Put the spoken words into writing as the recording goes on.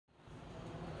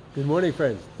Good morning,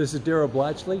 friends. This is Darryl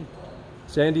Blatchley.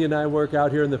 Sandy and I work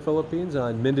out here in the Philippines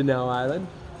on Mindanao Island,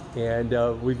 and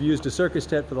we've used a circus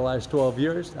tent for the last 12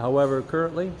 years. However,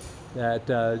 currently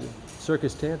that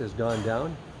circus tent has gone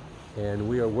down, and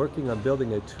we are working on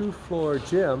building a 2-floor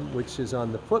gym, which is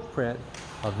on the footprint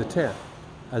of the tent.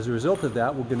 As a result of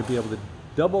that, we're going to be able to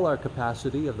double our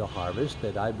capacity of the harvest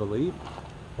that I believe,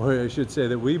 or I should say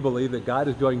that we believe, that God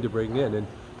is going to bring in. And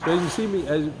so you can see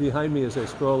me behind me as I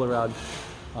scroll around.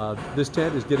 This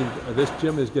gym is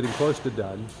getting close to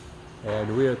done,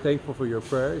 and we are thankful for your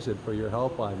prayers and for your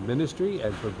help on ministry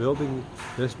and for building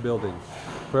this building.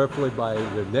 Prayerfully by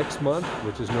the next month,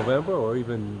 which is November, or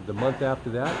even the month after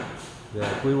that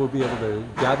we will be able to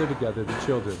gather together the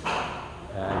children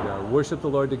and worship the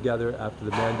Lord together after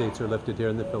the mandates are lifted here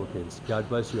in the Philippines. God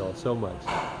bless you all so much.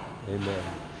 Amen.